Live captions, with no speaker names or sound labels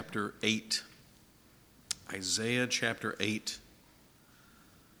chapter 8. Isaiah chapter 8.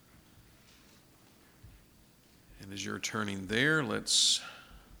 And as you're turning there, let's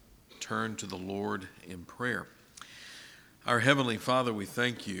turn to the Lord in prayer. Our Heavenly Father, we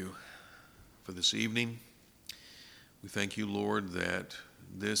thank you for this evening. We thank you, Lord, that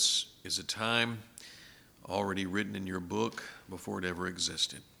this is a time already written in your book before it ever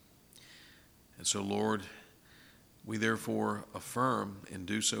existed. And so, Lord, we therefore affirm and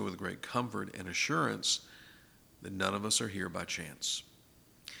do so with great comfort and assurance that none of us are here by chance.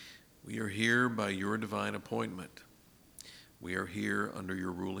 We are here by your divine appointment. We are here under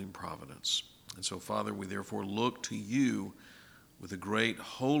your ruling providence. And so, Father, we therefore look to you with a great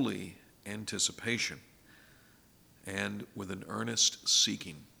holy anticipation and with an earnest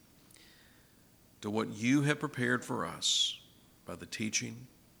seeking to what you have prepared for us by the teaching,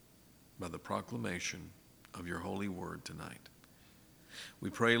 by the proclamation of your holy word tonight. We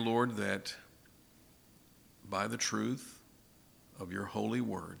pray, Lord, that by the truth of your holy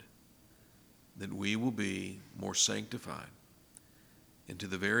word, that we will be more sanctified into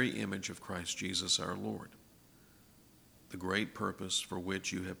the very image of Christ Jesus our Lord, the great purpose for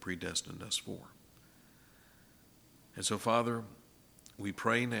which you have predestined us for. And so, Father, we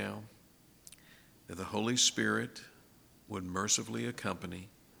pray now that the Holy Spirit would mercifully accompany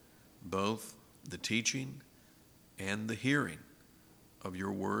both the teaching and the hearing of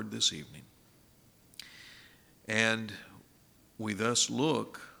your word this evening. And we thus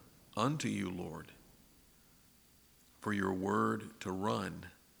look unto you, Lord, for your word to run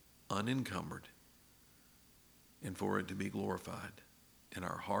unencumbered and for it to be glorified in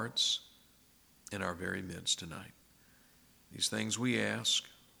our hearts, in our very midst tonight. These things we ask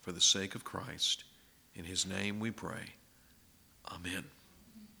for the sake of Christ. In his name we pray. Amen.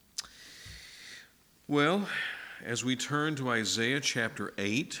 Well, as we turn to Isaiah chapter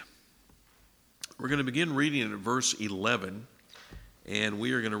 8, we're going to begin reading at verse 11, and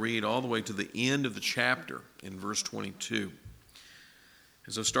we are going to read all the way to the end of the chapter in verse 22.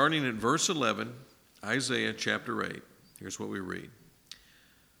 And so starting at verse 11, Isaiah chapter 8, here's what we read.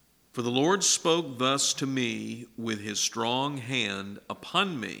 For the Lord spoke thus to me with his strong hand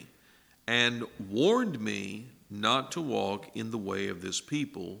upon me, and warned me not to walk in the way of this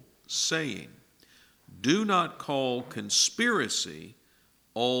people, saying, do not call conspiracy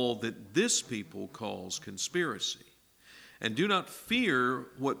all that this people calls conspiracy, and do not fear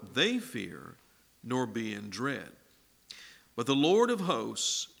what they fear, nor be in dread. But the Lord of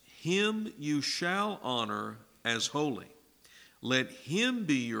hosts, him you shall honor as holy. Let him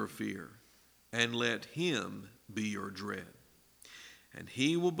be your fear, and let him be your dread. And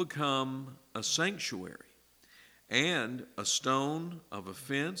he will become a sanctuary, and a stone of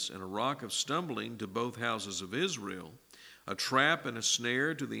offense and a rock of stumbling to both houses of Israel, a trap and a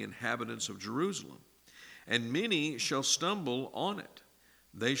snare to the inhabitants of Jerusalem. And many shall stumble on it.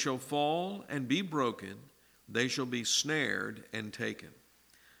 They shall fall and be broken. They shall be snared and taken.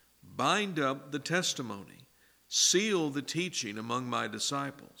 Bind up the testimony. Seal the teaching among my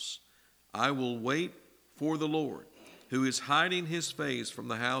disciples. I will wait for the Lord, who is hiding his face from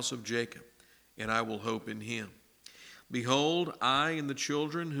the house of Jacob, and I will hope in him. Behold, I and the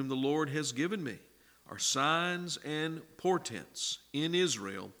children whom the Lord has given me are signs and portents in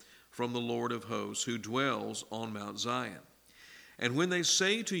Israel from the Lord of hosts, who dwells on Mount Zion. And when they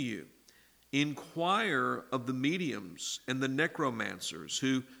say to you, inquire of the mediums and the necromancers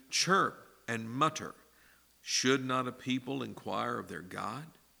who chirp and mutter, should not a people inquire of their God?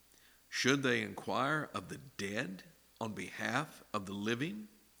 Should they inquire of the dead on behalf of the living?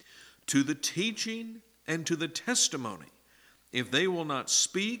 To the teaching and to the testimony, if they will not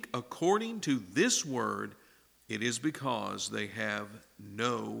speak according to this word, it is because they have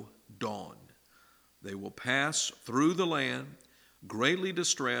no dawn. They will pass through the land, greatly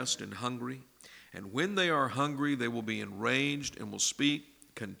distressed and hungry, and when they are hungry, they will be enraged and will speak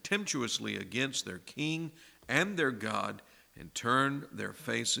contemptuously against their king and their God, and turn their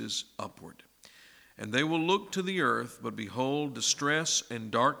faces upward. And they will look to the earth, but behold distress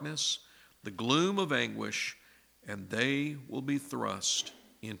and darkness, the gloom of anguish, and they will be thrust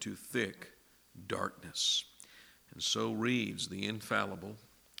into thick darkness. And so reads the infallible,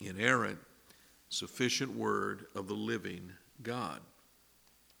 inerrant, sufficient word of the living God.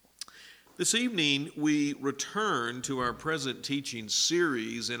 This evening, we return to our present teaching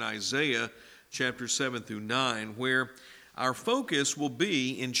series in Isaiah chapter 7 through 9, where our focus will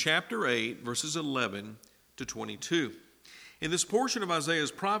be in chapter 8, verses 11 to 22. In this portion of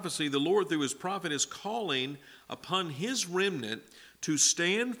Isaiah's prophecy, the Lord, through his prophet, is calling upon his remnant to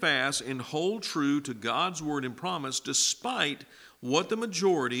stand fast and hold true to God's word and promise despite what the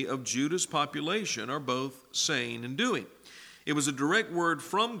majority of Judah's population are both saying and doing. It was a direct word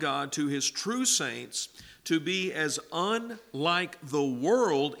from God to his true saints to be as unlike the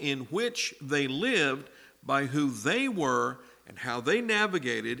world in which they lived by who they were and how they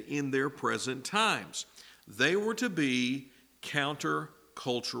navigated in their present times. They were to be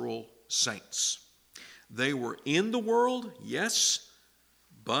countercultural saints. They were in the world, yes,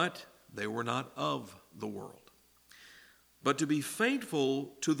 but they were not of the world. But to be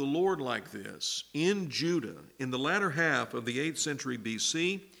faithful to the Lord like this in Judah in the latter half of the 8th century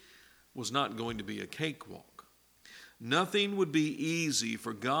BC was not going to be a cakewalk. Nothing would be easy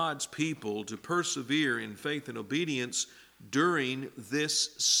for God's people to persevere in faith and obedience during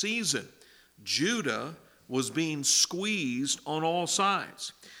this season. Judah was being squeezed on all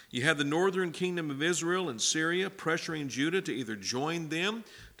sides. You had the northern kingdom of Israel and Syria pressuring Judah to either join them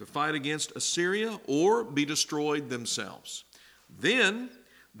to fight against Assyria or be destroyed themselves. Then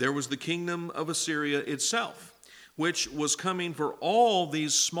there was the kingdom of Assyria itself, which was coming for all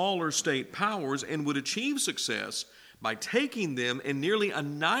these smaller state powers and would achieve success by taking them and nearly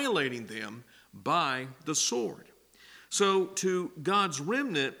annihilating them by the sword. So to God's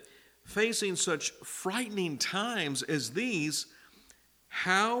remnant, facing such frightening times as these,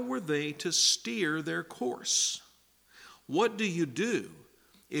 how were they to steer their course? What do you do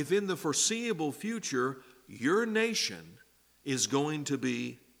if in the foreseeable future your nation is going to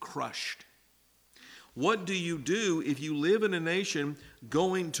be crushed? What do you do if you live in a nation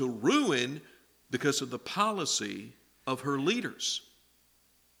going to ruin because of the policy of her leaders?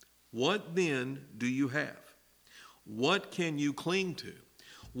 What then do you have? What can you cling to?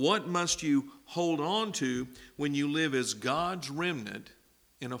 What must you hold on to when you live as God's remnant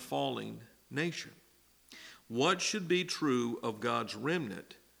in a falling nation? What should be true of God's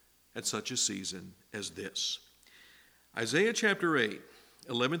remnant at such a season as this? Isaiah chapter 8,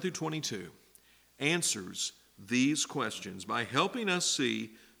 11 through 22 answers these questions by helping us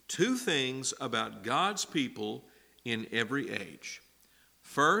see two things about God's people in every age.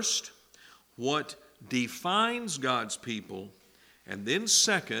 First, what defines God's people, and then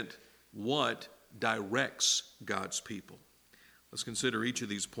second, what directs God's people. Let's consider each of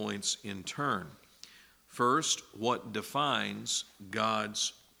these points in turn. First, what defines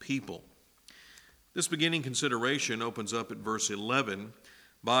God's people. This beginning consideration opens up at verse 11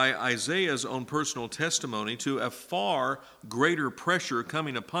 by Isaiah's own personal testimony to a far greater pressure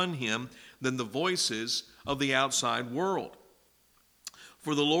coming upon him than the voices of the outside world.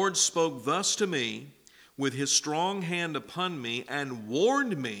 For the Lord spoke thus to me with his strong hand upon me and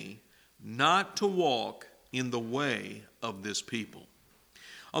warned me not to walk in the way of this people.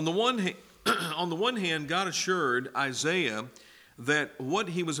 On the one hand, God assured Isaiah that what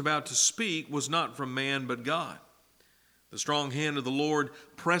he was about to speak was not from man but God. The strong hand of the Lord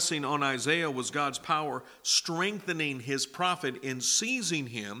pressing on Isaiah was God's power strengthening his prophet in seizing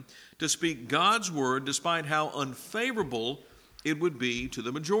him to speak God's word despite how unfavorable it would be to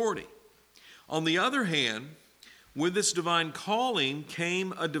the majority. On the other hand, with this divine calling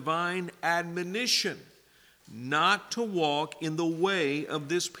came a divine admonition not to walk in the way of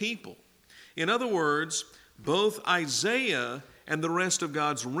this people. In other words, both Isaiah and the rest of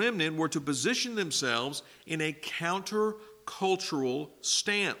God's remnant were to position themselves in a counter-cultural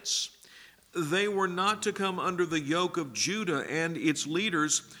stance. They were not to come under the yoke of Judah and its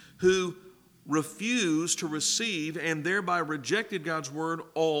leaders who refused to receive and thereby rejected God's word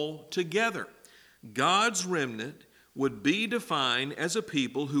altogether. God's remnant would be defined as a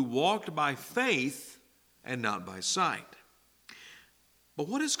people who walked by faith and not by sight. But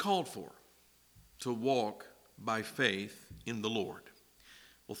what is called for to walk by faith in the Lord?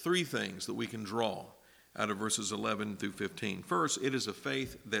 Well, three things that we can draw out of verses 11 through 15. First, it is a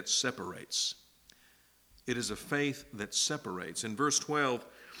faith that separates. It is a faith that separates. In verse 12,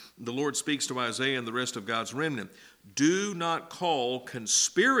 the Lord speaks to Isaiah and the rest of God's remnant. Do not call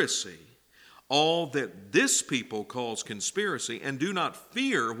conspiracy all that this people calls conspiracy, and do not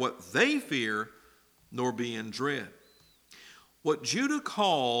fear what they fear, nor be in dread. What Judah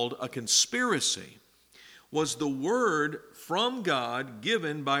called a conspiracy was the word from God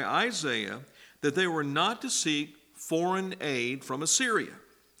given by Isaiah that they were not to seek foreign aid from Assyria.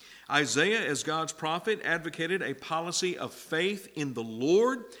 Isaiah, as God's prophet, advocated a policy of faith in the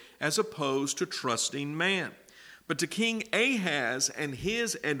Lord as opposed to trusting man. But to King Ahaz and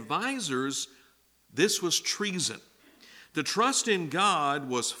his advisors, this was treason. To trust in God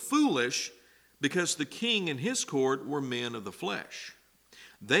was foolish because the king and his court were men of the flesh.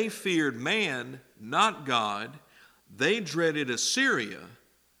 They feared man, not God. They dreaded Assyria,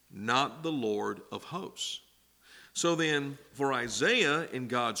 not the Lord of hosts. So then, for Isaiah and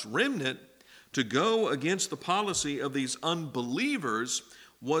God's remnant to go against the policy of these unbelievers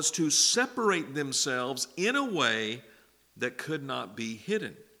was to separate themselves in a way that could not be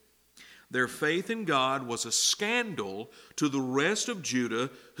hidden. Their faith in God was a scandal to the rest of Judah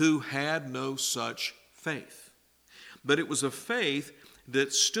who had no such faith. But it was a faith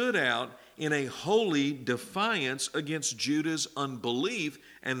that stood out in a holy defiance against Judah's unbelief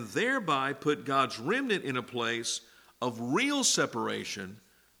and thereby put God's remnant in a place of real separation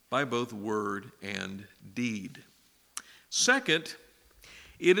by both word and deed. Second,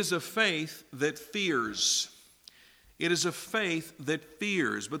 it is a faith that fears. It is a faith that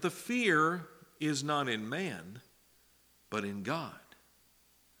fears, but the fear is not in man, but in God.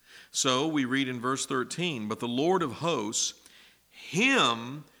 So we read in verse 13, "But the Lord of hosts,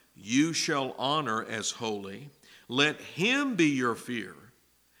 him you shall honor as holy. Let him be your fear,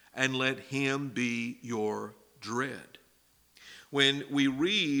 and let him be your dread." When we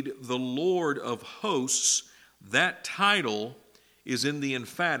read the Lord of hosts, that title is in the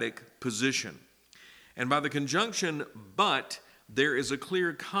emphatic position. And by the conjunction "but," there is a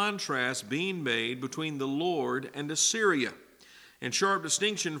clear contrast being made between the Lord and Assyria. In sharp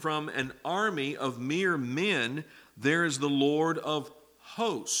distinction from an army of mere men, there is the Lord of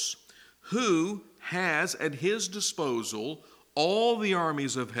hosts, who has at his disposal all the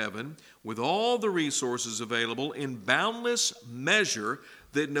armies of heaven with all the resources available in boundless measure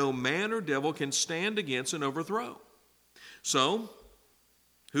that no man or devil can stand against and overthrow. So,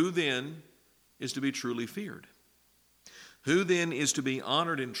 who then is to be truly feared? Who then is to be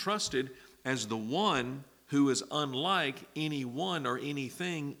honored and trusted as the one who is unlike anyone or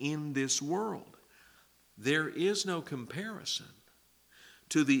anything in this world? There is no comparison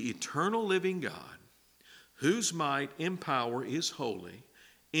to the eternal living God, whose might and power is holy,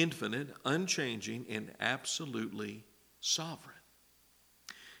 infinite, unchanging, and absolutely sovereign.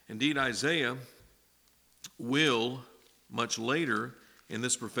 Indeed, Isaiah will, much later in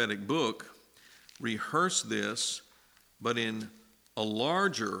this prophetic book, rehearse this, but in a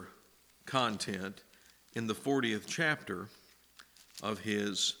larger content in the 40th chapter of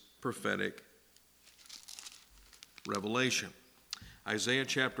his prophetic revelation. Isaiah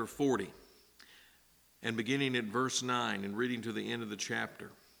chapter 40, and beginning at verse 9 and reading to the end of the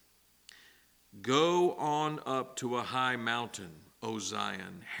chapter. "Go on up to a high mountain, O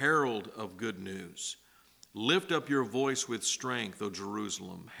Zion, herald of good news. Lift up your voice with strength, O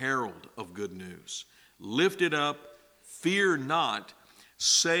Jerusalem, herald of good news. Lift it up, fear not.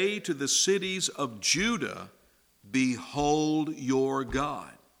 Say to the cities of Judah, behold your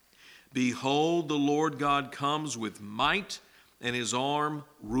God. Behold, the Lord God comes with might, and his arm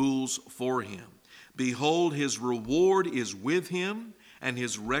rules for him. Behold, his reward is with him, and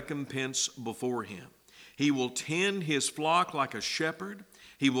his recompense before him. He will tend his flock like a shepherd.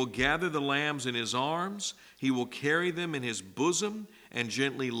 He will gather the lambs in his arms. He will carry them in his bosom, and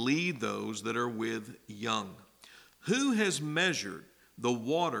gently lead those that are with young. Who has measured the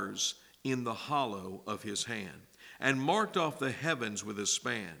waters in the hollow of his hand, and marked off the heavens with a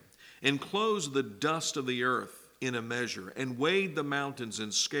span, enclosed the dust of the earth in a measure, and weighed the mountains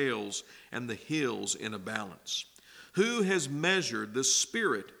in scales and the hills in a balance? Who has measured the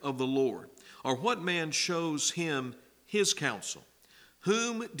Spirit of the Lord? Or what man shows him his counsel?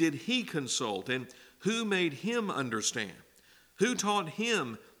 Whom did he consult, and who made him understand? Who taught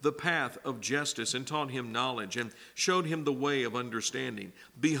him the path of justice, and taught him knowledge, and showed him the way of understanding?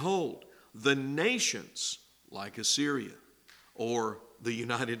 Behold, the nations, like Assyria, or the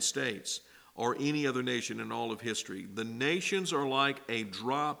United States, or any other nation in all of history, the nations are like a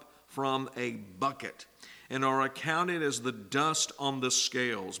drop from a bucket, and are accounted as the dust on the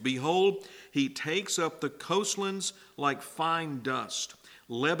scales. Behold, he takes up the coastlands like fine dust.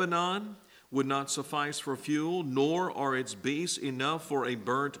 Lebanon would not suffice for fuel, nor are its beasts enough for a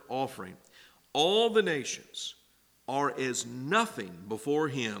burnt offering. All the nations are as nothing before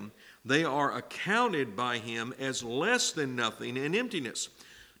him. They are accounted by him as less than nothing and emptiness.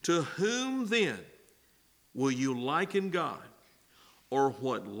 To whom then will you liken God, or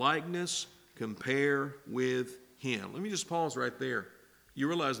what likeness compare with him? Let me just pause right there. You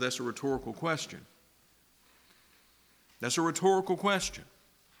realize that's a rhetorical question. That's a rhetorical question.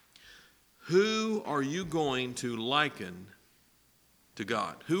 Who are you going to liken to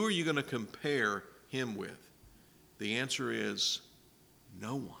God? Who are you going to compare him with? The answer is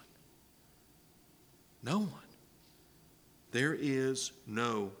no one. No one. There is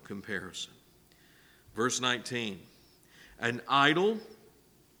no comparison. Verse 19, an idol,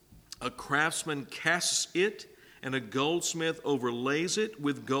 a craftsman casts it, and a goldsmith overlays it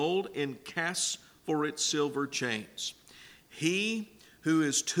with gold and casts for its silver chains. He who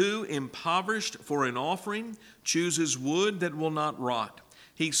is too impoverished for an offering chooses wood that will not rot.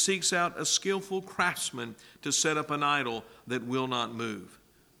 He seeks out a skillful craftsman to set up an idol that will not move.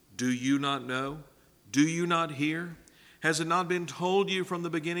 Do you not know? Do you not hear? Has it not been told you from the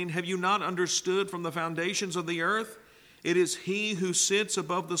beginning? Have you not understood from the foundations of the earth? It is he who sits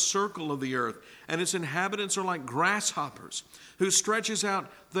above the circle of the earth, and its inhabitants are like grasshoppers, who stretches out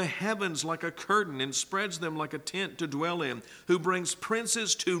the heavens like a curtain and spreads them like a tent to dwell in, who brings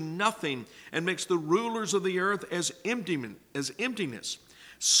princes to nothing and makes the rulers of the earth as emptiness.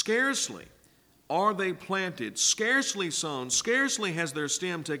 Scarcely are they planted, scarcely sown, scarcely has their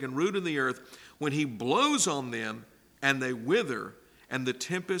stem taken root in the earth, when he blows on them and they wither, and the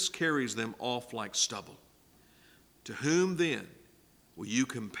tempest carries them off like stubble. To whom then will you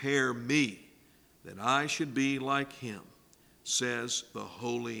compare me, that I should be like him, says the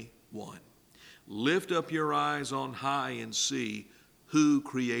Holy One. Lift up your eyes on high and see who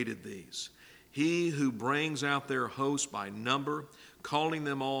created these. He who brings out their host by number, calling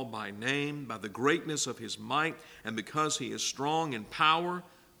them all by name, by the greatness of his might, and because he is strong in power,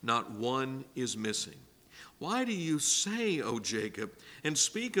 not one is missing. Why do you say, O Jacob, and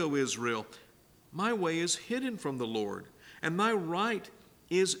speak, O Israel, my way is hidden from the Lord, and my right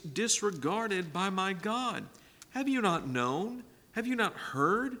is disregarded by my God? Have you not known? Have you not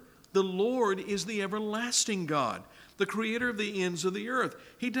heard? The Lord is the everlasting God, the creator of the ends of the earth.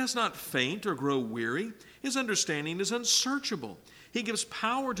 He does not faint or grow weary. His understanding is unsearchable. He gives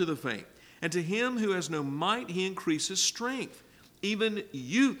power to the faint, and to him who has no might he increases strength. Even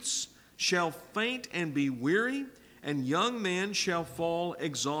youths shall faint and be weary, and young men shall fall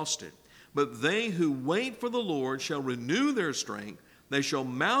exhausted. But they who wait for the Lord shall renew their strength. They shall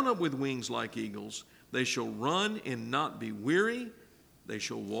mount up with wings like eagles. They shall run and not be weary. They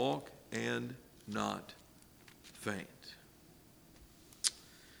shall walk and not faint.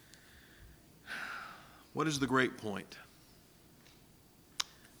 What is the great point?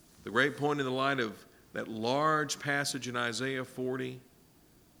 The great point in the light of that large passage in Isaiah 40,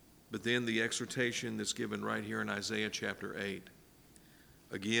 but then the exhortation that's given right here in Isaiah chapter 8.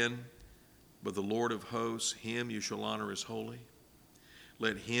 Again, but the Lord of hosts, him you shall honor as holy.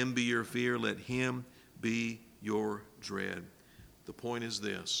 Let him be your fear. Let him be your dread. The point is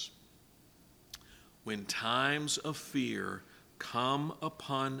this. When times of fear come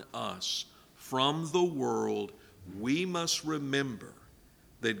upon us from the world, we must remember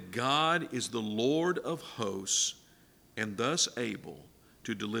that God is the Lord of hosts and thus able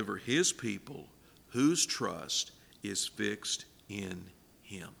to deliver his people whose trust is fixed in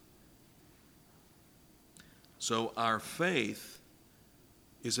him. So our faith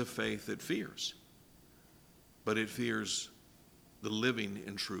is a faith that fears, but it fears the living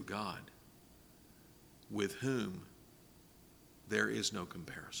and true God, with whom there is no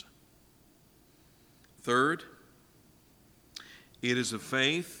comparison. Third, it is a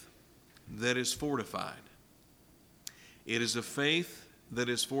faith that is fortified. It is a faith that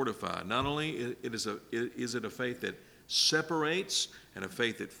is fortified. Not only is it a faith that separates and a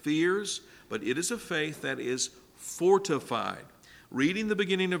faith that fears, but it is a faith that is fortified. Reading the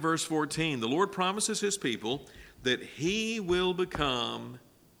beginning of verse 14, the Lord promises his people that he will become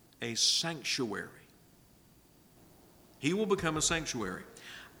a sanctuary. He will become a sanctuary.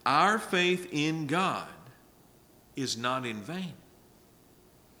 Our faith in God is not in vain.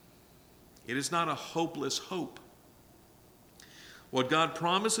 It is not a hopeless hope. What God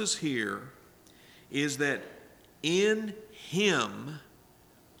promises here is that in him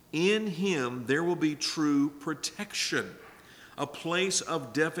there will be true protection, a place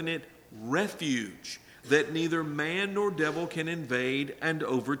of definite refuge that neither man nor devil can invade and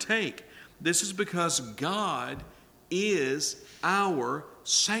overtake. This is because God is our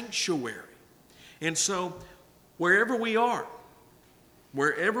sanctuary. And so wherever we are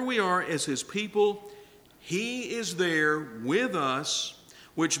as his people, he is there with us,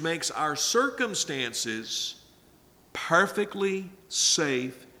 which makes our circumstances perfectly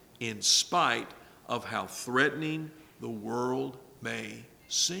safe in spite of how threatening the world may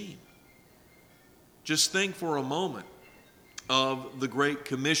seem. Just think for a moment of the Great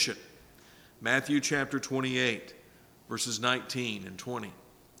Commission, Matthew chapter 28, verses 19 and 20.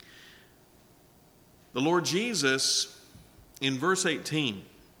 The Lord Jesus, in verse 18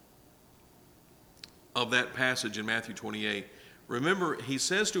 of that passage in Matthew 28, remember, he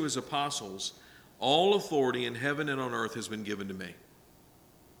says to his apostles, all authority in heaven and on earth has been given to me.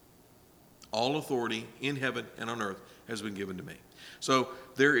 All authority in heaven and on earth has been given to me. So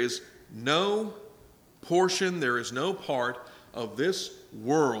there is no portion, there is no part of this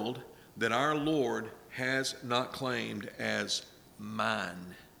world that our Lord has not claimed as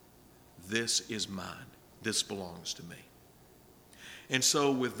mine. This is mine. This belongs to me. And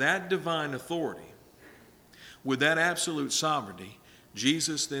so with that divine authority, with that absolute sovereignty,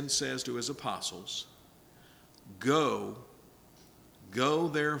 Jesus then says to his apostles, Go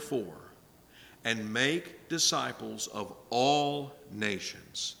therefore, and make disciples of all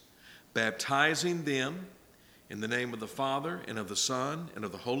nations, baptizing them in the name of the Father and of the Son and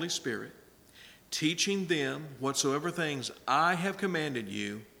of the Holy Spirit, teaching them whatsoever things I have commanded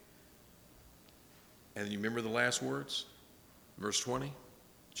you. And you remember the last words? Verse 20,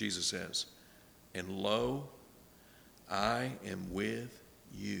 Jesus says, And lo, I am with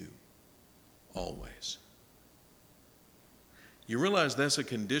you always. You realize that's a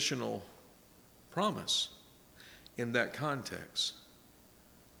conditional promise in that context.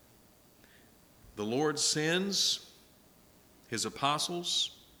 The Lord sends his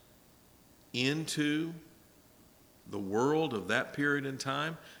apostles into the world of that period in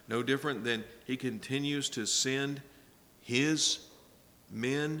time, no different than he continues to send his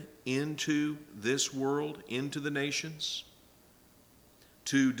men into this world, into the nations,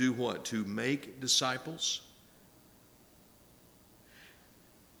 to do what? To make disciples.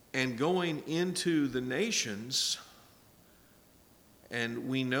 And going into the nations, and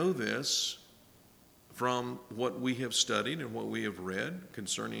we know this from what we have studied and what we have read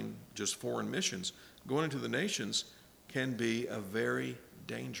concerning just foreign missions, going into the nations can be a very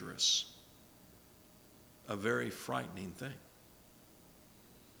dangerous, a very frightening thing.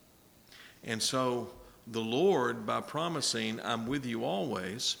 And so the Lord, by promising, I'm with you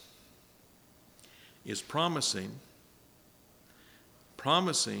always, is promising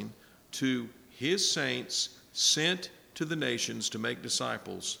to his saints sent to the nations to make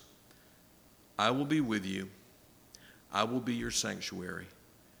disciples, I will be with you. I will be your sanctuary.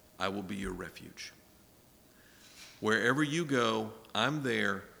 I will be your refuge. Wherever you go, I'm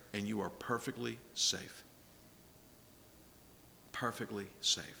there, and you are perfectly safe. Perfectly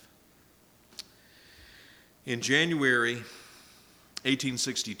safe. In January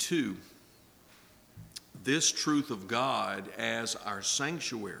 1862, this truth of God as our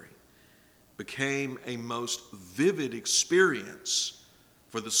sanctuary became a most vivid experience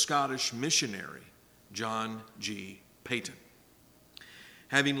for the Scottish missionary John G. Paton.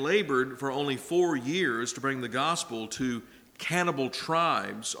 Having labored for only 4 years to bring the gospel to cannibal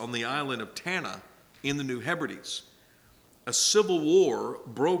tribes on the island of Tanna in the New Hebrides, a civil war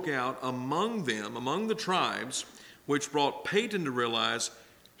broke out among them, among the tribes, which brought Paton to realize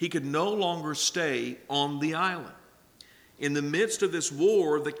he could no longer stay on the island. In the midst of this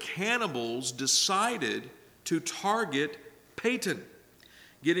war, the cannibals decided to target Paton.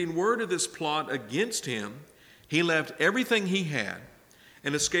 Getting word of this plot against him, he left everything he had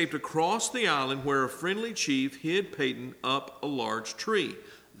and escaped across the island where a friendly chief hid Paton up a large tree.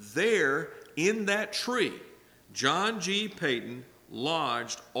 There, in that tree, John G. Paton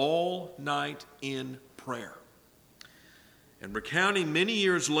lodged all night in prayer. And recounting many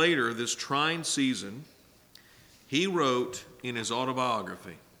years later this trying season, he wrote in his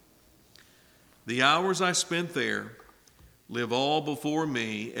autobiography, "The hours I spent there live all before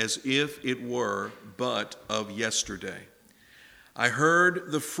me as if it were but of yesterday. I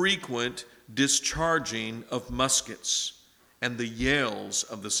heard the frequent discharging of muskets and the yells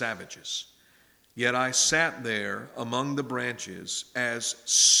of the savages. Yet I sat there among the branches as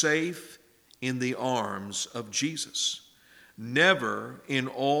safe in the arms of Jesus. Never in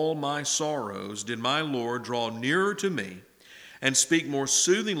all my sorrows did my Lord draw nearer to me and speak more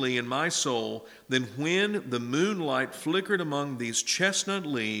soothingly in my soul than when the moonlight flickered among these chestnut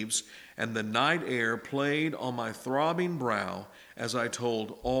leaves and the night air played on my throbbing brow as I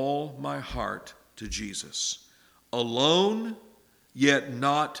told all my heart to Jesus. Alone, yet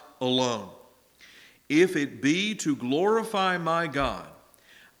not alone. If it be to glorify my God,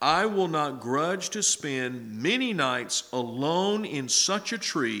 I will not grudge to spend many nights alone in such a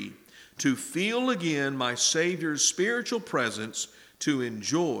tree to feel again my Savior's spiritual presence, to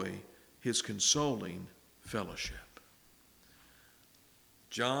enjoy his consoling fellowship."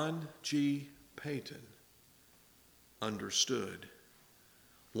 John G. Paton understood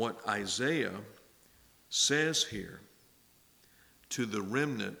what Isaiah says here to the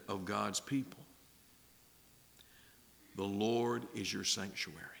remnant of God's people. The Lord is your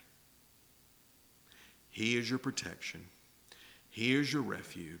sanctuary. He is your protection. He is your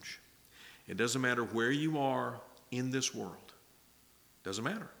refuge. It doesn't matter where you are in this world. It doesn't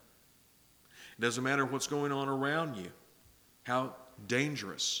matter. It doesn't matter what's going on around you, how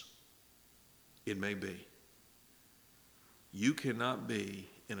dangerous it may be. You cannot be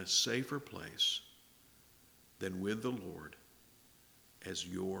in a safer place than with the Lord as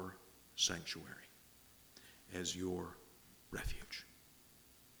your sanctuary, as your refuge.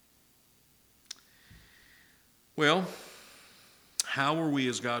 Well, how are we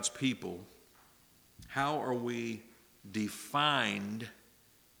as God's people? How are we defined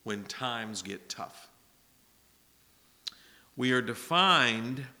when times get tough? We are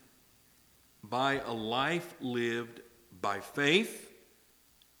defined by a life lived by faith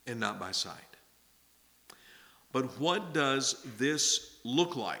and not by sight. But what does this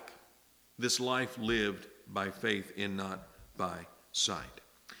look like? This life lived by faith and not by sight.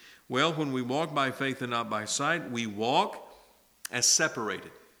 Well, when we walk by faith and not by sight, we walk as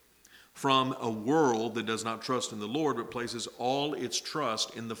separated from a world that does not trust in the Lord, but places all its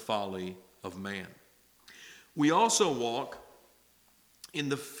trust in the folly of man. We also walk in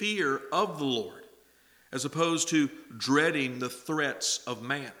the fear of the Lord, as opposed to dreading the threats of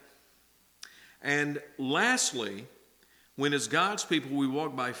man. And lastly, when as God's people we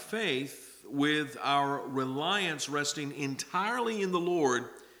walk by faith with our reliance resting entirely in the Lord,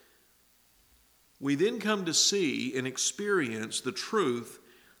 we then come to see and experience the truth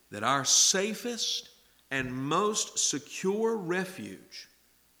that our safest and most secure refuge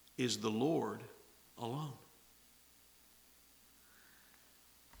is the Lord alone.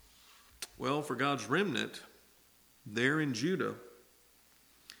 Well, for God's remnant there in Judah,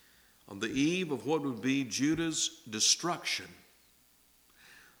 on the eve of what would be Judah's destruction,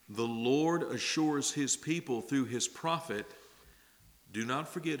 the Lord assures his people through his prophet, do not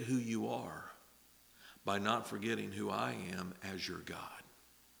forget who you are by not forgetting who I am as your God.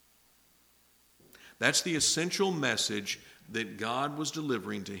 That's the essential message that God was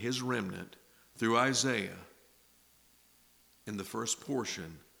delivering to his remnant through Isaiah in the first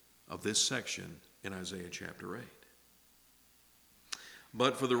portion of this section in Isaiah chapter 8.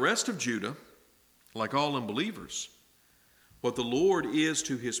 But for the rest of Judah, like all unbelievers, what the Lord is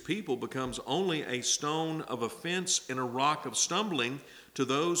to his people becomes only a stone of offense and a rock of stumbling to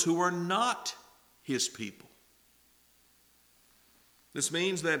those who are not his people. This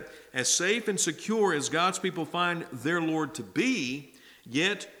means that as safe and secure as God's people find their Lord to be,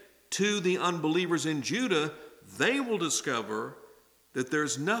 yet to the unbelievers in Judah, they will discover that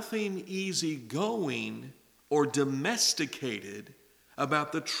there's nothing easygoing or domesticated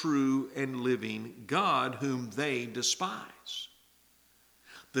about the true and living God whom they despise.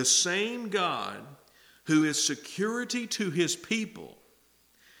 The same God who is security to his people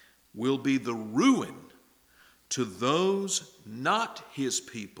will be the ruin to those not his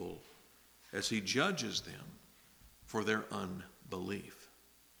people as he judges them for their unbelief.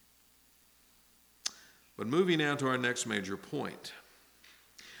 But moving now to our next major point.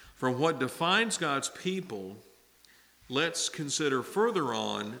 From what defines God's people, let's consider further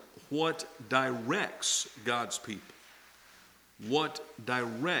on what directs God's people. What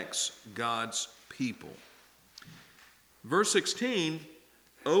directs God's people? Verse 16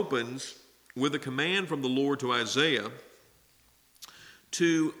 opens with a command from the Lord to Isaiah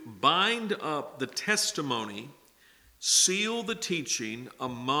to bind up the testimony, seal the teaching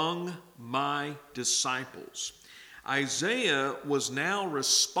among my disciples. Isaiah was now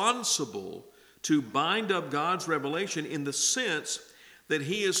responsible to bind up God's revelation in the sense that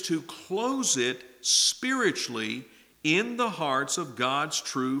he is to close it spiritually in the hearts of God's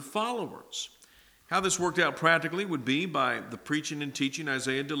true followers. How this worked out practically would be by the preaching and teaching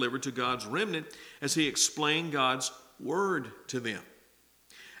Isaiah delivered to God's remnant as he explained God's word to them.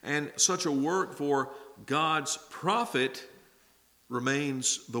 And such a work for God's prophet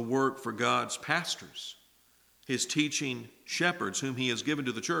remains the work for God's pastors, his teaching shepherds, whom he has given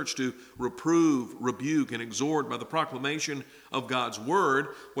to the church to reprove, rebuke, and exhort by the proclamation of God's word,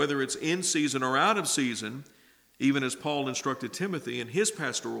 whether it's in season or out of season, even as Paul instructed Timothy in his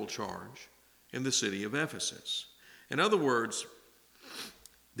pastoral charge in the city of Ephesus. In other words,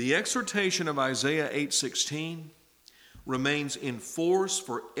 the exhortation of Isaiah 8:16 remains in force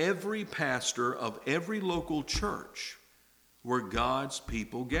for every pastor of every local church where God's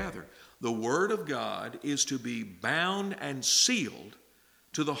people gather. The word of God is to be bound and sealed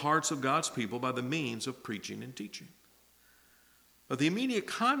to the hearts of God's people by the means of preaching and teaching. But the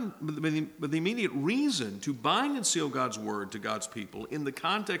immediate reason to bind and seal God's word to God's people in the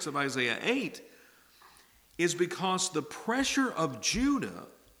context of Isaiah 8 is because the pressure of Judah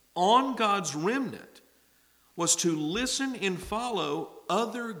on God's remnant was to listen and follow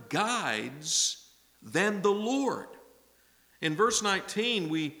other guides than the Lord. In verse 19,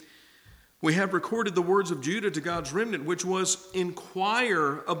 we have recorded the words of Judah to God's remnant, which was,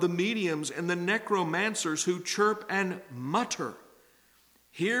 inquire of the mediums and the necromancers who chirp and mutter.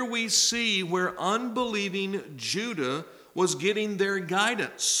 Here we see where unbelieving Judah was getting their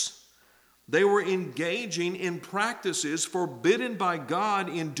guidance. They were engaging in practices forbidden by God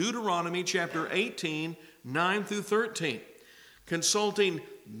in Deuteronomy chapter 18, 9 through 13. Consulting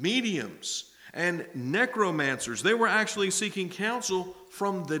mediums and necromancers. They were actually seeking counsel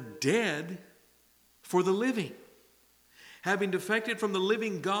from the dead for the living. Having defected from the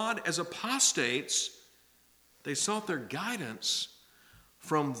living God as apostates, they sought their guidance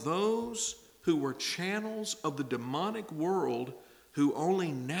from those who were channels of the demonic world who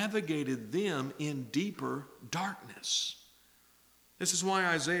only navigated them in deeper darkness. This is why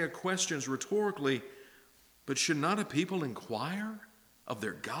Isaiah questions rhetorically, but should not a people inquire of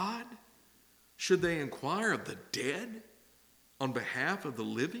their God? Should they inquire of the dead on behalf of the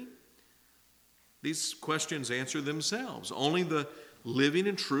living? These questions answer themselves. Only the living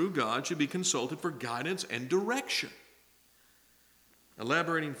and true God should be consulted for guidance and direction.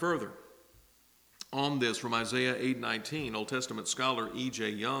 Elaborating further on this from Isaiah 8:19, Old Testament scholar E.J.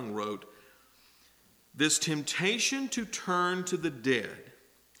 Young wrote, "This temptation to turn to the dead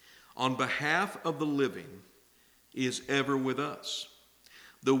on behalf of the living is ever with us.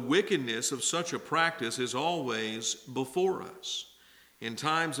 The wickedness of such a practice is always before us. In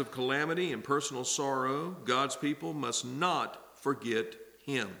times of calamity and personal sorrow, God's people must not forget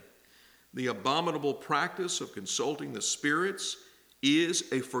Him. The abominable practice of consulting the spirits is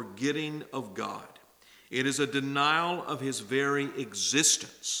a forgetting of God. It is a denial of His very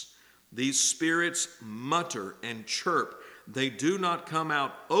existence. These spirits mutter and chirp. They do not come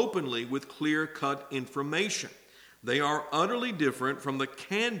out openly with clear-cut information. They are utterly different from the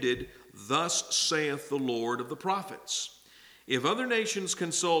candid, 'Thus saith the Lord' of the prophets. If other nations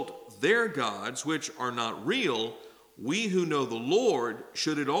consult their gods, which are not real, we who know the Lord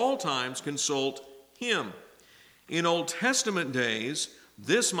should at all times consult Him. In Old Testament days,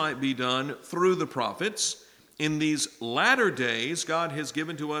 this might be done through the prophets. In these latter days, God has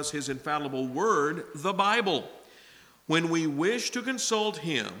given to us His infallible word, the Bible. When we wish to consult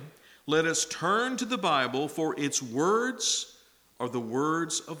Him, let us turn to the Bible, for its words are the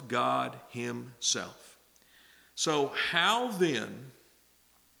words of God Himself." So how then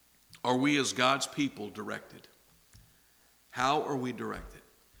are we as God's people directed? How are we directed?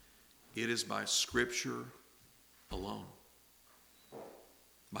 It is by Scripture alone.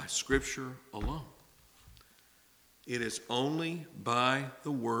 By Scripture alone. It is only by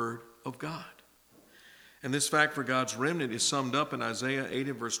the Word of God. And this fact for God's remnant is summed up in Isaiah 8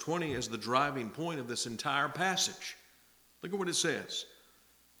 and verse 20 as the driving point of this entire passage. Look at what it says.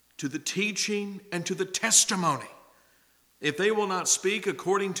 To the teaching and to the testimony. If they will not speak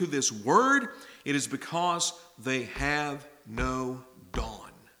according to this word, it is because they have no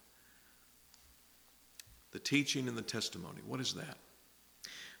dawn. The teaching and the testimony. What is that?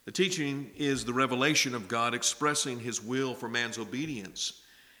 The teaching is the revelation of God expressing His will for man's obedience.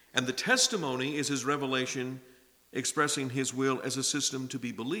 And the testimony is His revelation expressing His will as a system to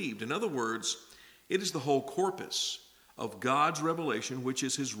be believed. In other words, it is the whole corpus of God's revelation, which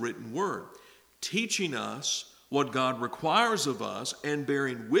is His written word, teaching us what God requires of us and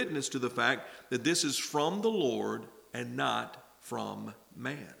bearing witness to the fact that this is from the Lord and not from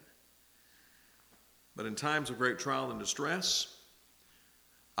man. But in times of great trial and distress,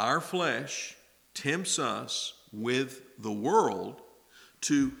 our flesh tempts us with the world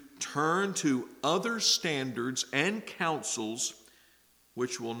to turn to other standards and counsels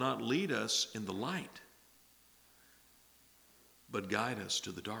which will not lead us in the light, but guide us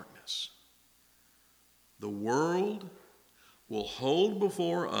to the darkness. The world will hold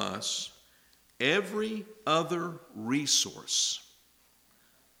before us every other resource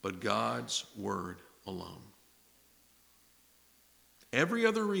but God's word alone. Every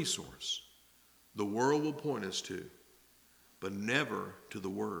other resource the world will point us to, but never to the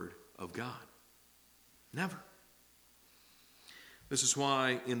word of God. Never. This is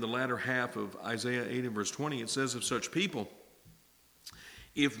why in the latter half of Isaiah 8 and verse 20 it says of such people,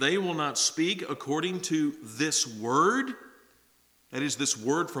 if they will not speak according to this word, that is this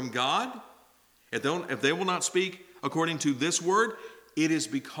word from God, if they will not speak according to this word, it is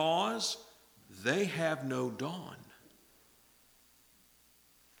because they have no dawn.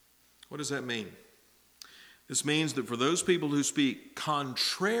 What does that mean? This means that for those people who speak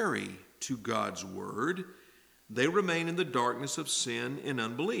contrary to God's word, they remain in the darkness of sin and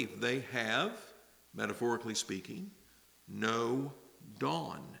unbelief. They have, metaphorically speaking, no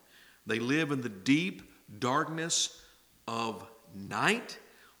dawn. They live in the deep darkness of night,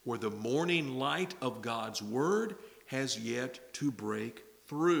 where the morning light of God's word has yet to break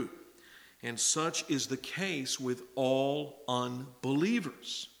through. And such is the case with all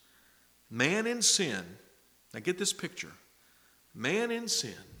unbelievers. Man in sin, now get this picture, man in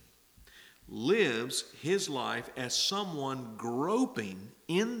sin lives his life as someone groping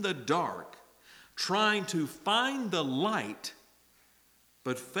in the dark, trying to find the light,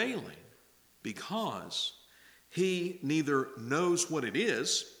 but failing because he neither knows what it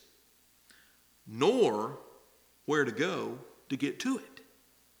is nor where to go to get to it.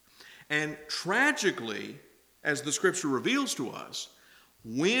 And tragically, as the scripture reveals to us,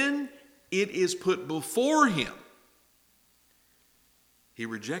 when it is put before him, he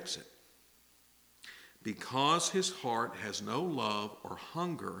rejects it because his heart has no love or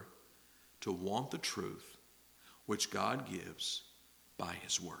hunger to want the truth which God gives by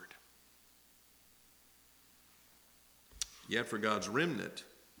his word. Yet for God's remnant,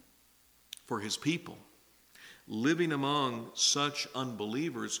 for his people, living among such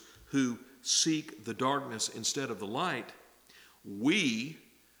unbelievers who seek the darkness instead of the light, we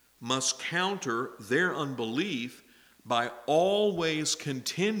must counter their unbelief by always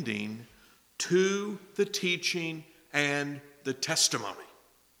contending to the teaching and the testimony.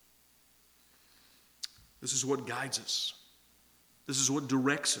 This is what guides us. This is what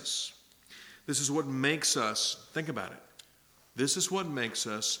directs us. This is what makes us, think about it, this is what makes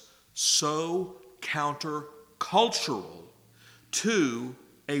us so countercultural to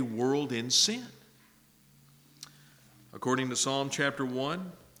a world in sin. According to Psalm chapter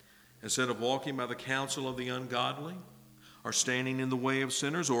 1, instead of walking by the counsel of the ungodly, or standing in the way of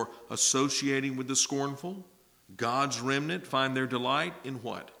sinners, or associating with the scornful, God's remnant find their delight in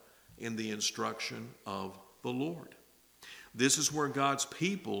what? In the instruction of the Lord. This is where God's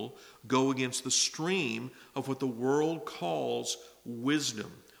people go against the stream of what the world calls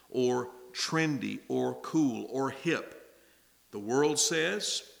wisdom, or trendy, or cool, or hip. The world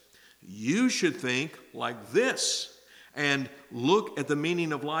says, you should think like this, and look at the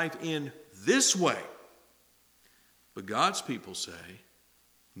meaning of life in this way. But God's people say,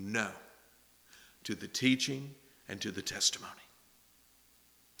 no, to the teaching and to the testimony.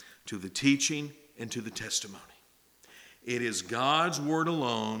 To the teaching and to the testimony. It is God's word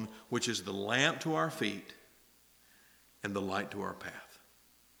alone which is the lamp to our feet and the light to our path.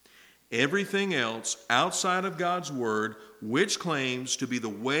 Everything else outside of God's word, which claims to be the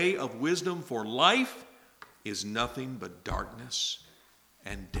way of wisdom for life, is nothing but darkness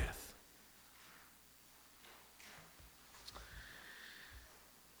and death.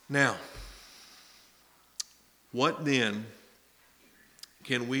 Now, what then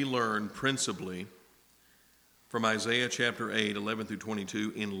can we learn principally from Isaiah chapter 8, 11 through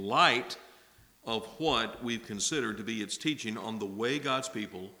 22, in light of what we've considered to be its teaching on the way God's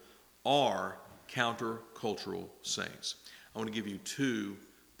people are countercultural saints? I want to give you two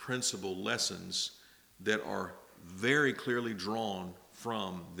principal lessons that are very clearly drawn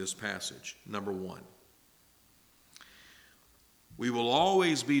from this passage. Number one, we will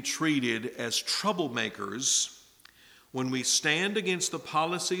always be treated as troublemakers when we stand against the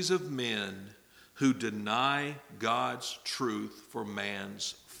policies of men who deny God's truth for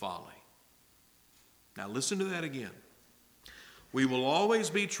man's folly. Now listen to that again. We will always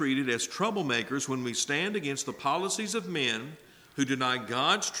be treated as troublemakers when we stand against the policies of men who deny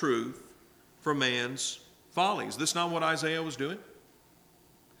God's truth for man's folly. Is this not what Isaiah was doing?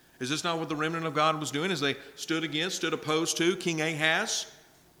 Is this not what the remnant of God was doing as they stood opposed to King Ahaz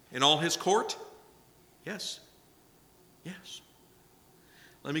and all his court? Yes. Yes.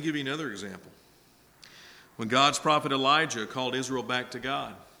 Let me give you another example. When God's prophet Elijah called Israel back to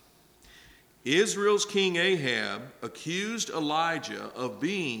God, Israel's king Ahab accused Elijah of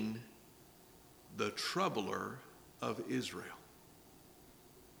being the troubler of Israel.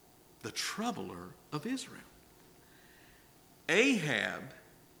 The troubler of Israel. Ahab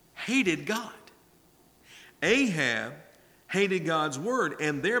hated God. Ahab hated God's word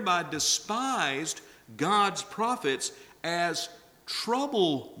and thereby despised God's prophets as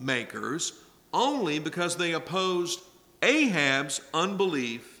troublemakers only because they opposed Ahab's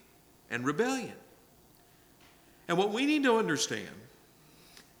unbelief and rebellion. And what we need to understand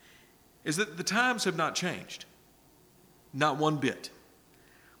is that the times have not changed. Not one bit.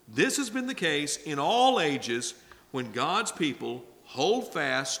 This has been the case in all ages when God's people hold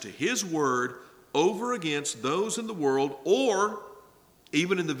fast to his word over against those in the world or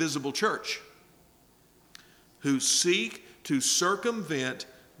even in the visible church who seek to circumvent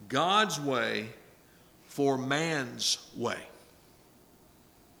God's way for man's way.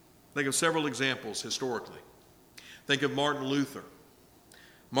 Think of several examples historically. Think of Martin Luther.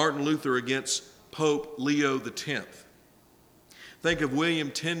 Martin Luther against Pope Leo X. Think of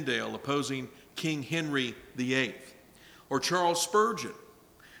William Tyndale opposing King Henry VIII, or Charles Spurgeon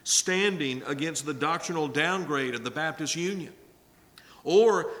standing against the doctrinal downgrade of the Baptist Union,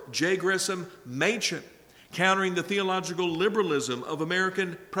 or J. Gresham Machen countering the theological liberalism of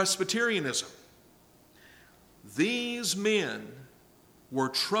American Presbyterianism. These men were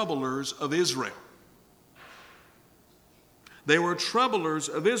troublers of Israel. They were troublers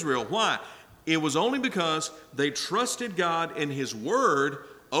of Israel. Why? It was only because they trusted God and His Word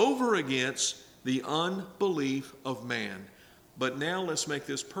over against the unbelief of man. But now let's make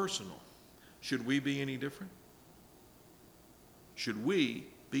this personal. Should we be any different? Should we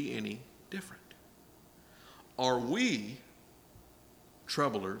be any different? Are we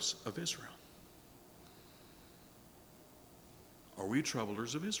troublers of Israel? Are we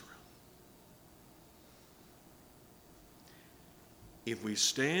troublers of Israel? If we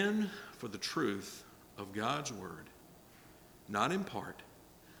stand for the truth of God's Word, not in part,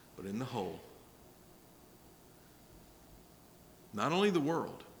 but in the whole, not only the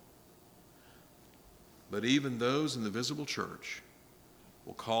world, but even those in the visible church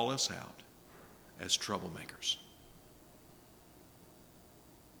will call us out as troublemakers.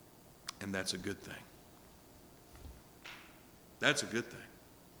 And that's a good thing. That's a good thing.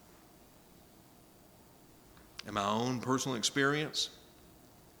 In my own personal experience,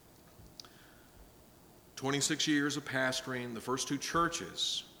 26 years of pastoring, the first two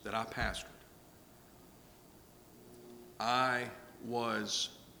churches that I pastored, I was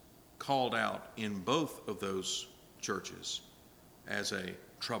called out in both of those churches as a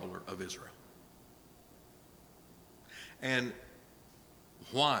troubler of Israel. And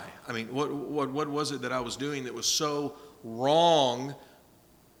why? I mean, what was it that I was doing that was so wrong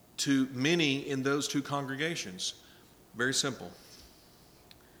to many in those two congregations? Very simple.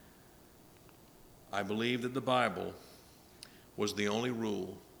 I believe that the Bible was the only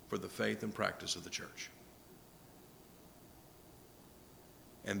rule for the faith and practice of the church.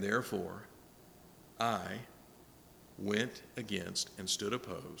 And therefore, I went against and stood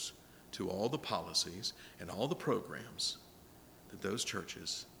opposed to all the policies and all the programs that those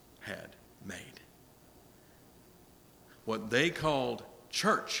churches had made. What they called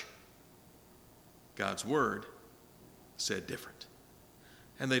church, God's Word, said different.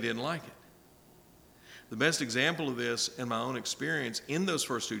 And they didn't like it. The best example of this in my own experience in those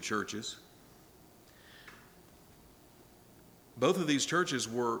first two churches, both of these churches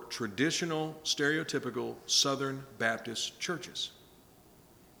were traditional, stereotypical Southern Baptist churches.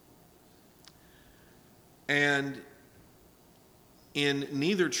 And in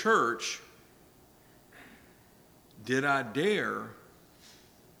neither church did I dare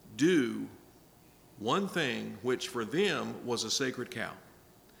do one thing which for them was a sacred cow.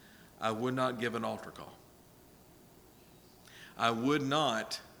 I would not give an altar call. I would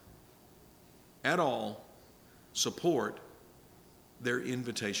not at all support their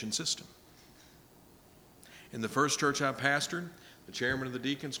invitation system. In the first church I pastored, the chairman of the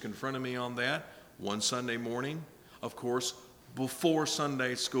deacons confronted me on that one Sunday morning. Of course, before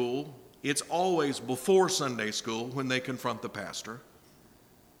Sunday school. It's always before Sunday school when they confront the pastor.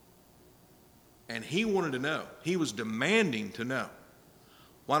 And he wanted to know. He was demanding to know.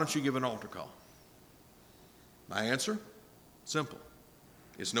 Why don't you give an altar call? My answer? Simple.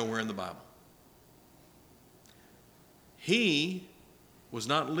 It's nowhere in the Bible. He was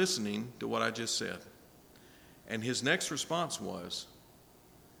not listening to what I just said. And his next response was,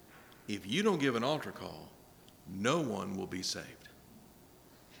 if you don't give an altar call, no one will be saved.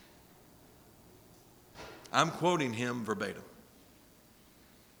 I'm quoting him verbatim.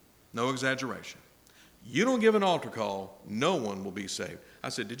 No exaggeration. You don't give an altar call, no one will be saved. I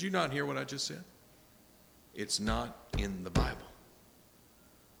said, did you not hear what I just said? It's not in the Bible.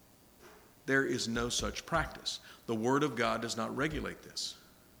 There is no such practice. The Word of God does not regulate this.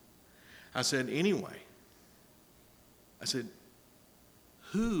 I said, anyway,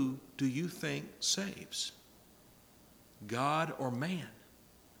 who do you think saves? God or man?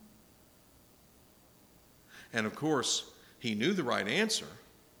 And of course, he knew the right answer.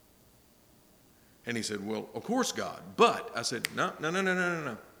 And he said, well, of course God. But, I said, no.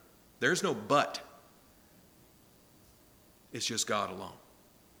 There's no but. It's just God alone.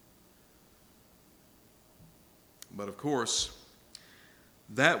 But of course,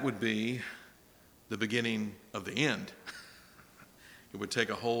 that would be the beginning of the end. It would take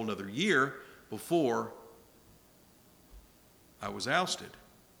a whole another year before I was ousted.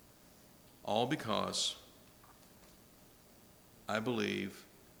 All because I believe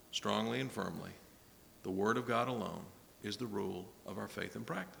strongly and firmly the Word of God alone is the rule of our faith and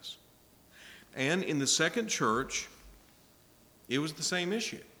practice. And in the second church, It was the same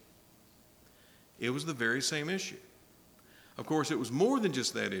issue. It was the very same issue. Of course, it was more than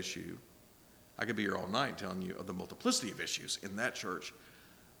just that issue. I could be here all night telling you of the multiplicity of issues in that church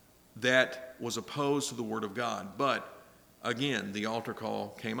that was opposed to the Word of God. But again, the altar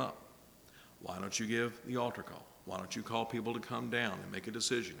call came up. Why don't you give the altar call? Why don't you call people to come down and make a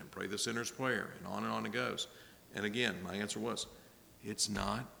decision and pray the sinner's prayer? And on it goes. And again, my answer was, it's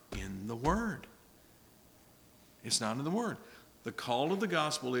not in the Word. It's not in the Word. The call of the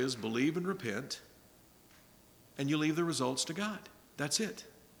gospel is believe and repent, and you leave the results to God. That's it.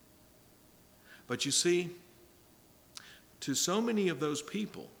 But you see, to so many of those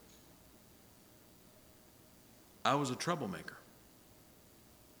people, I was a troublemaker.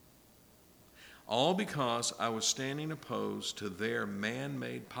 All because I was standing opposed to their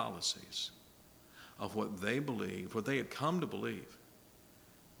man-made policies of what they believed, what they had come to believe,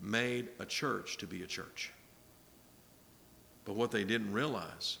 made a church to be a church. But what they didn't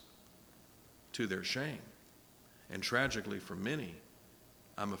realize, to their shame, and tragically for many,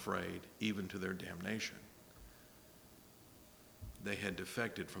 I'm afraid, even to their damnation, they had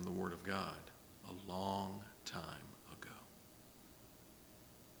defected from the Word of God a long time ago.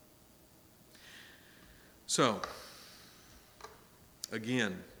 So,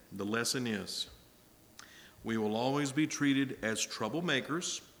 again, the lesson is, we will always be treated as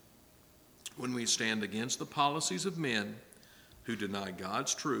troublemakers when we stand against the policies of men who deny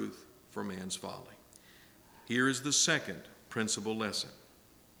God's truth for man's folly. Here is the second principal lesson.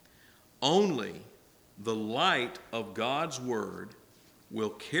 Only the light of God's Word will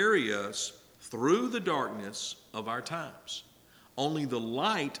carry us through the darkness of our times. Only the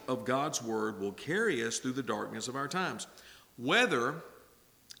light of God's Word will carry us through the darkness of our times. Whether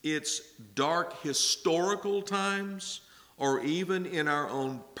it's dark historical times or even in our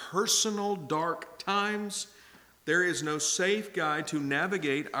own personal dark times, there is no safe guide to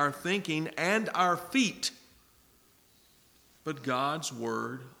navigate our thinking and our feet but God's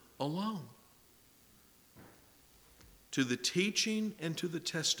Word alone. To the teaching and to the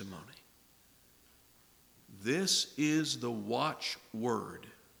testimony. This is the watchword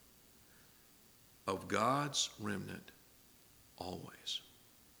of God's remnant always.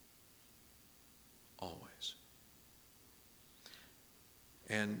 Always.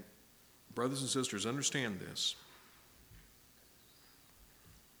 And brothers and sisters, understand this.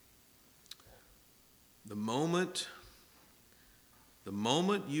 The moment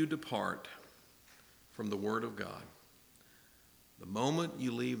you depart from the Word of God, the moment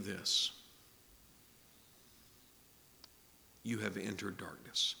you leave this, you have entered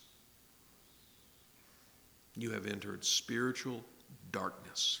darkness. You have entered spiritual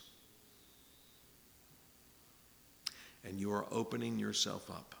darkness. And you are opening yourself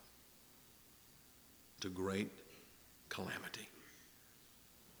up to great calamity,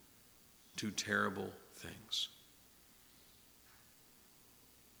 to terrible things.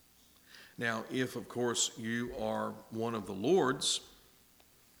 Now, if, of course, you are one of the Lord's,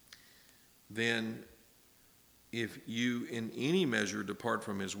 then if you in any measure depart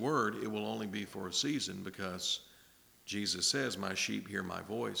from His Word, it will only be for a season, because Jesus says, my sheep hear my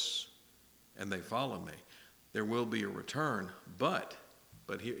voice and they follow me. There will be a return, but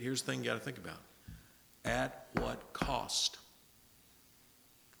here's the thing you got to think about. At what cost?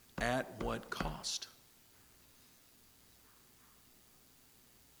 At what cost?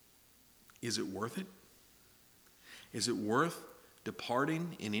 Is it worth it? Is it worth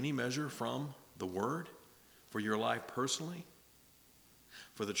departing in any measure from the Word for your life personally?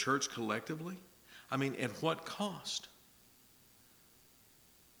 For the church collectively? I mean, at what cost?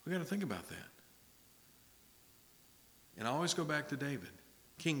 We've got to think about that. And I always go back to David,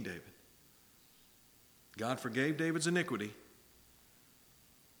 King David. God forgave David's iniquity.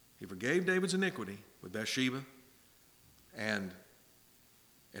 He forgave David's iniquity with Bathsheba and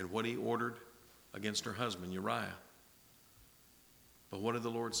what he ordered against her husband, Uriah. But what did the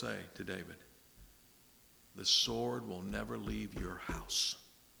Lord say to David? The sword will never leave your house.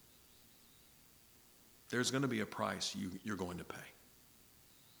 There's going to be a price you're going to pay.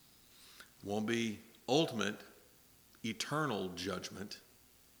 Won't be ultimate, eternal judgment,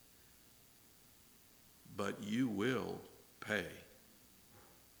 but you will pay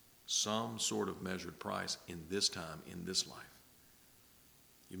some sort of measured price in this time, in this life.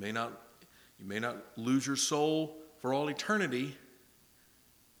 You may not lose your soul for all eternity,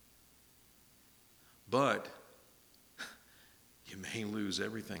 but you may lose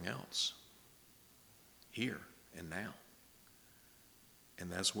everything else here and now.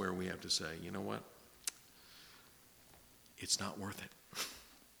 And that's where we have to say, you know what? It's not worth it.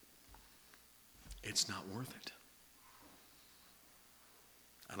 It's not worth it.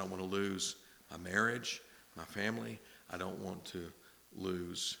 I don't want to lose my marriage, my family. I don't want to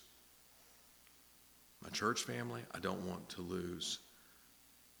lose my church family. I don't want to lose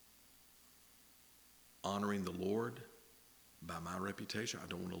honoring the Lord by my reputation. I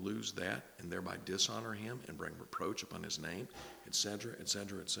don't want to lose that and thereby dishonor him and bring reproach upon his name, etc.,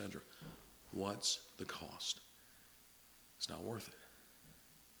 etc., etc. What's the cost? It's not worth it.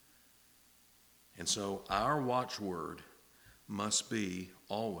 And so our watchword must be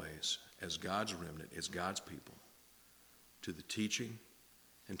always, as God's remnant, as God's people, to the teaching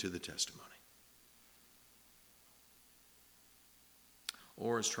and to the testimony.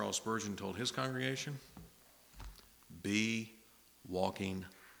 Or as Charles Spurgeon told his congregation, be walking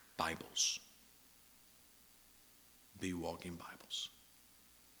Bibles. Be walking Bibles.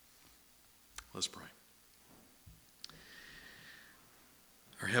 Let's pray.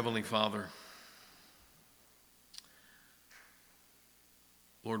 Our Heavenly Father,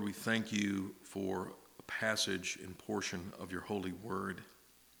 Lord, we thank you for a passage and portion of your holy word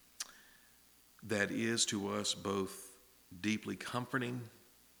that is to us both deeply comforting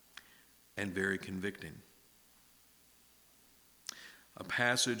and very convicting. A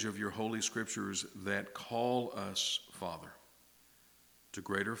passage of your holy scriptures that call us, Father, to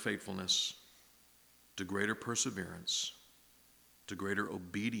greater faithfulness, to greater perseverance, to greater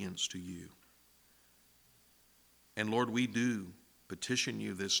obedience to you. And Lord, we do petition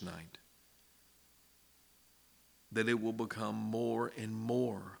you this night that it will become more and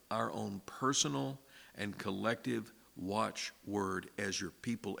more our own personal and collective watchword as your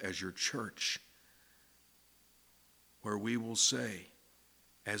people, as your church, where we will say,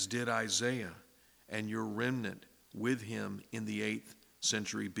 as did Isaiah and your remnant with him in the 8th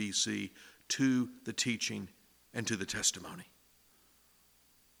century BC, to the teaching and to the testimony.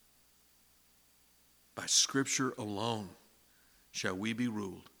 By Scripture alone shall we be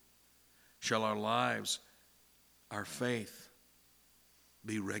ruled. Shall our lives, our faith,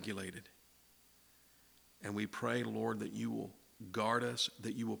 be regulated. And we pray, Lord, that you will guard us,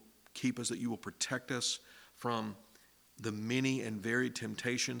 that you will keep us, that you will protect us from the many and varied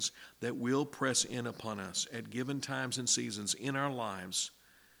temptations that will press in upon us at given times and seasons in our lives,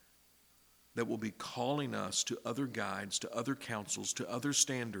 that will be calling us to other guides, to other counsels, to other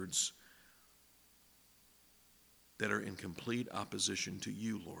standards that are in complete opposition to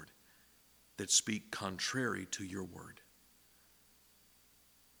you, Lord, that speak contrary to your word.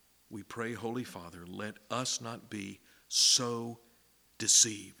 We pray, Holy Father, let us not be so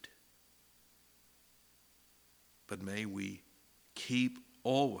deceived, but may we keep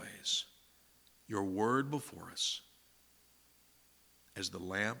always your word before us as the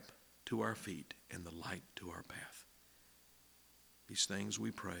lamp to our feet and the light to our path. These things we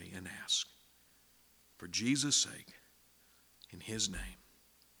pray and ask for Jesus' sake, in his name.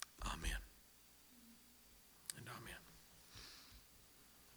 Amen.